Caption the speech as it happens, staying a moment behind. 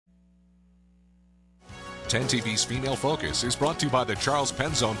10 TV's Female Focus is brought to you by the Charles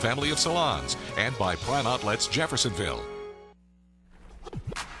Penzone family of salons and by Prime Outlets Jeffersonville.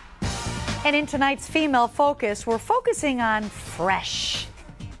 And in tonight's Female Focus, we're focusing on fresh.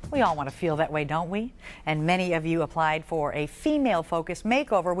 We all want to feel that way, don't we? And many of you applied for a Female Focus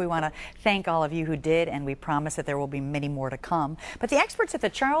makeover. We want to thank all of you who did, and we promise that there will be many more to come. But the experts at the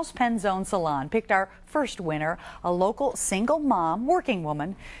Charles Penzone Salon picked our first winner, a local single mom, working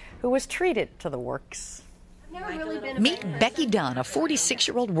woman, who was treated to the works. Meet Becci Dunn, a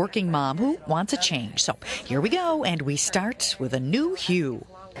 46-year-old working mom who wants a change. So here we go, and we start with a new hue.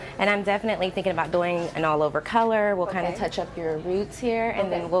 And I'm definitely thinking about doing an all-over color. We'll kind of touch up your roots here,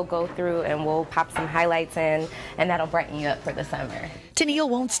 and then we'll go through and we'll pop some highlights in, and that'll brighten you up for the summer. Tennille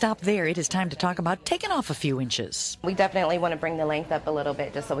won't stop there. It is time to talk about taking off a few inches. We definitely want to bring the length up a little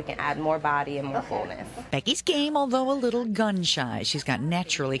bit just so we can add more body and more fullness. Becci's game, although a little gun-shy. She's got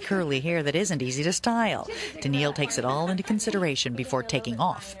naturally curly hair that isn't easy to style. Tennille takes it all into consideration before taking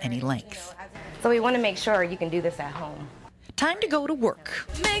off any length. So we want to make sure you can do this at home. Time to go to work.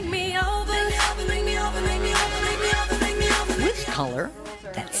 Make me over, make me over, make me over, make me over, make me over. With color,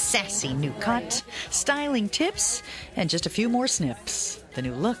 that sassy new cut, styling tips, and just a few more snips. The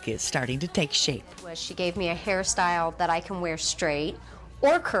new look is starting to take shape. She gave me a hairstyle that I can wear straight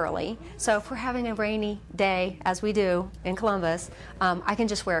or curly. So if we're having a rainy day, as we do in Columbus, I can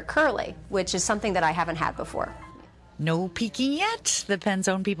just wear it curly, which is something that I haven't had before. No peeking yet. The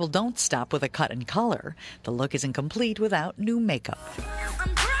Penzone people don't stop with a cut and color. The look isn't complete without new makeup.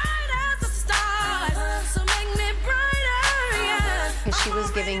 I'm bright as a star, so make me brighter, yeah. Because she was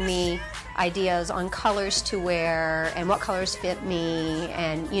giving me ideas on colors to wear and what colors fit me,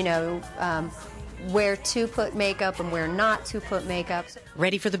 and where to put makeup and where not to put makeup.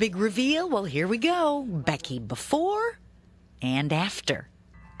 Ready for the big reveal? Well, here we go. Becci before and after.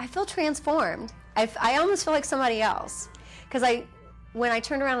 I feel transformed. I almost feel like somebody else, because when I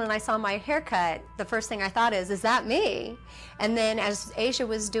turned around and I saw my haircut, the first thing I thought is that me? And then as Asia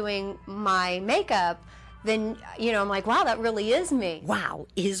was doing my makeup, then I'm like, wow, that really is me. Wow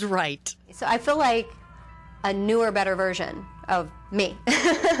is right. So I feel like a newer, better version of me.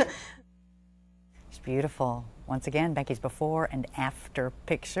 It's beautiful. Once again, Becci's before and after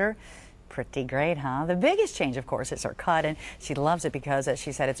picture. Pretty great, huh? The biggest change, of course, is her cut, and she loves it because, as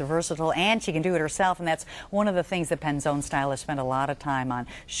she said, it's versatile and she can do it herself, and that's one of the things that Penzone stylists spend a lot of time on,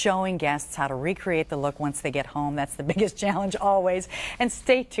 showing guests how to recreate the look once they get home. That's the biggest challenge always. And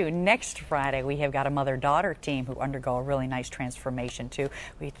stay tuned. Next Friday, we have got a mother-daughter team who undergo a really nice transformation, too.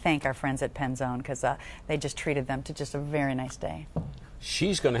 We thank our friends at Penzone because they just treated them to just a very nice day.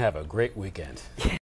 She's going to have a great weekend.